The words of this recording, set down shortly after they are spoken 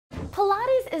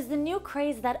is the new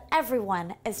craze that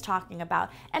everyone is talking about.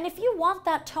 And if you want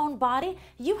that toned body,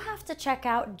 you have to check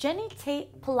out Jenny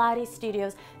Tate Pilates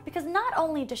Studios, because not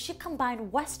only does she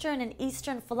combine Western and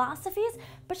Eastern philosophies,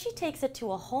 but she takes it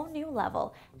to a whole new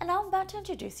level. And I'm about to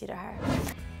introduce you to her.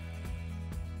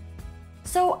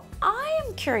 So I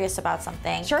am curious about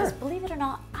something. Sure. Because believe it or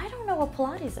not, I don't know what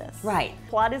Pilates is. Right.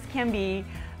 Pilates can be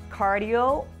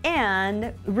cardio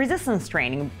and resistance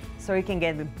training, so you can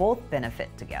get both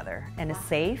benefit together. And it's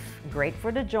safe, great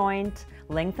for the joint,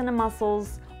 lengthen the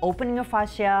muscles, opening your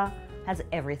fascia, has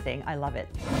everything. I love it.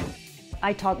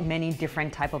 I taught many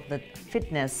different type of the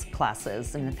fitness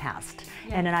classes in the past,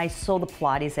 and then I saw the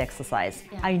Pilates exercise.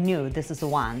 I knew this is the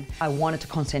one I wanted to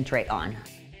concentrate on.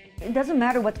 It doesn't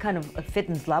matter what kind of a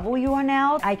fitness level you are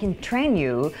now, I can train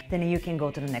you, then you can go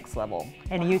to the next level,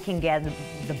 and you can get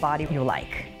the body you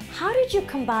like. How did you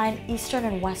combine Eastern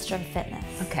and Western fitness?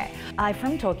 Okay, I'm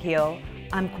from Tokyo.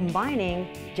 I'm combining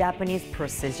Japanese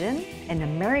precision and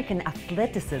American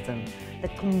athleticism,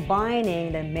 that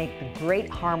combining that make the great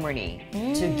harmony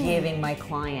to giving my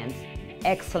clients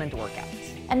excellent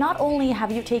workouts. And not only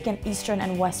have you taken Eastern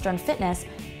and Western fitness,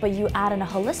 but you add in a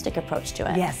holistic approach to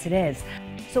it. Yes, it is.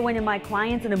 So when my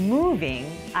clients are moving,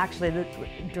 actually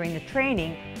during the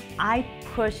training, I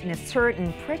push in a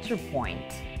certain pressure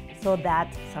point so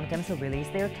that sometimes they release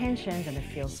their tensions and it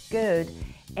feels good,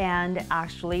 and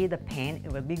actually the pain,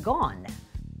 it will be gone.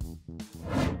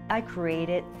 I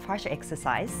created fascia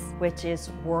exercise, which is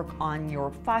work on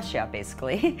your fascia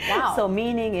basically. Wow. So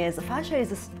meaning is fascia is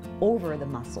just over the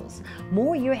muscles.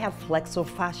 More you have flexor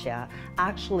fascia,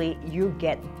 actually you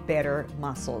get better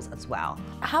muscles as well.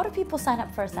 How do people sign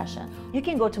up for a session? You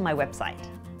can go to my website.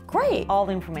 Great. All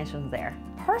the information is there.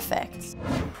 Perfect.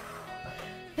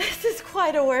 This is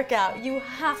quite a workout. You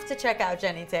have to check out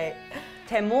Jenny Tate.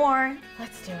 10 more.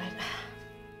 Let's do it.